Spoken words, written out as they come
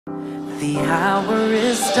The hour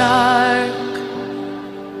is dark,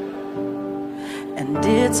 and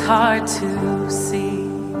it's hard to see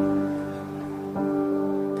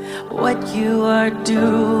what you are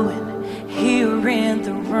doing here in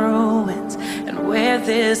the ruins and where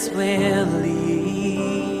this will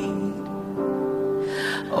lead.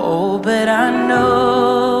 Oh, but I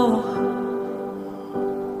know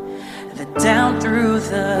that down through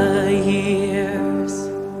the years,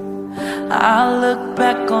 I'll look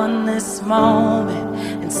back on this moment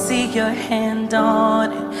and see your hand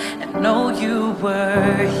on it and know you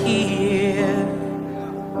were here.